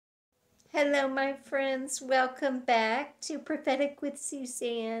Hello, my friends. Welcome back to Prophetic with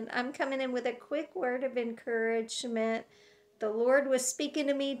Suzanne. I'm coming in with a quick word of encouragement. The Lord was speaking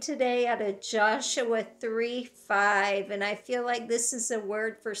to me today out of Joshua 3:5, and I feel like this is a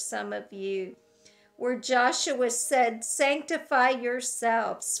word for some of you, where Joshua said, "Sanctify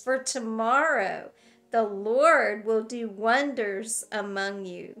yourselves, for tomorrow the Lord will do wonders among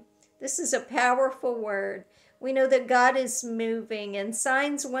you." This is a powerful word. We know that God is moving in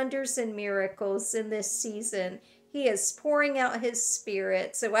signs, wonders, and miracles in this season. He is pouring out His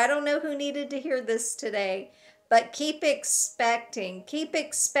Spirit. So I don't know who needed to hear this today, but keep expecting. Keep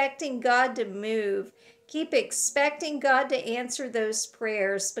expecting God to move. Keep expecting God to answer those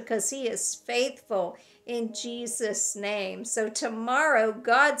prayers because He is faithful in Jesus' name. So tomorrow,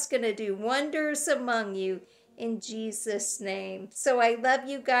 God's going to do wonders among you in Jesus' name. So I love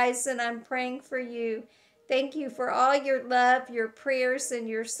you guys and I'm praying for you. Thank you for all your love, your prayers, and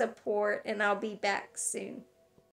your support, and I'll be back soon.